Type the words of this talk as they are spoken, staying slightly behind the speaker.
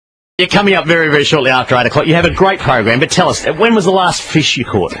You're coming up very, very shortly after 8 o'clock. You have a great program, but tell us, when was the last fish you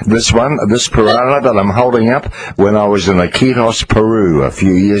caught? This piranha that I'm holding up, when I was in Iquitos, Peru a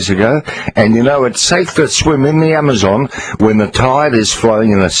few years ago. And you know, it's safe to swim in the Amazon when the tide is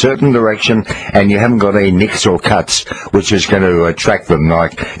flowing in a certain direction and you haven't got any nicks or cuts, which is going to attract them.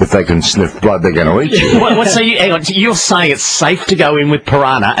 Like, if they can sniff blood, they're going to eat you. Hang on, you're saying it's safe to go in with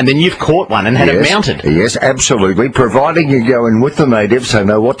piranha, and then you've caught one and had it mounted? Yes, absolutely. Providing you go in with the natives, they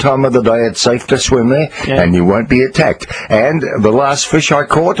know what time of the day it's safe to swim there, and you won't be attacked. And the last fish I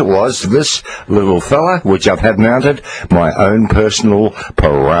caught was this little fella, which I've had mounted, my own personal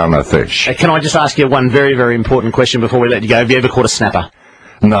piranha fish. Can I just ask you one very, very important question before we let you go? Have you ever caught a snapper?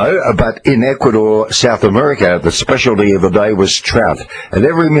 No, but in Ecuador, South America, the specialty of the day was trout. At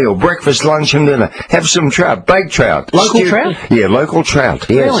every meal, breakfast, lunch and dinner, have some trout, baked trout. Local trout? Yeah, local trout,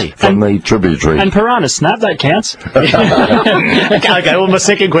 yes, really? From the tributary. And piranha snap, that counts. Okay, well, my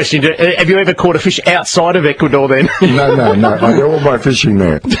second question, have you ever caught a fish outside of Ecuador then? No, I do all my fishing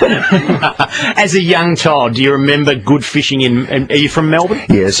there. As a young child, do you remember good fishing are you from Melbourne?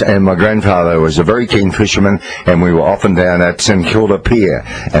 Yes, and my grandfather was a very keen fisherman, and we were often down at St Kilda Pier.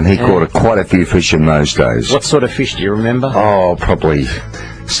 And he caught quite a few fish in those days. What sort of fish do you remember? Oh, probably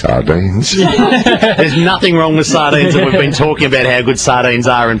sardines. There's nothing wrong with sardines, and we've been talking about how good sardines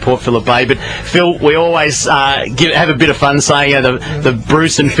are in Port Phillip Bay. But Phil, we always have a bit of fun saying the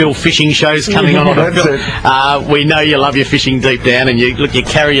Bruce and Phil fishing show's coming on. We know you love your fishing deep down, and you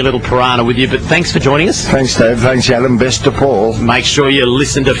carry your little piranha with you. But thanks for joining us. Thanks, Dave. Thanks, Adam. Best to Paul. Make sure you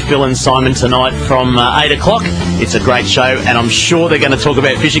listen to Phil and Simon tonight from 8 o'clock. It's a great show, and I'm sure they're going to talk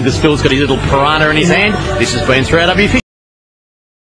about fishing because Phil's got his little piranha in his hand. This has been 3RW Fishing.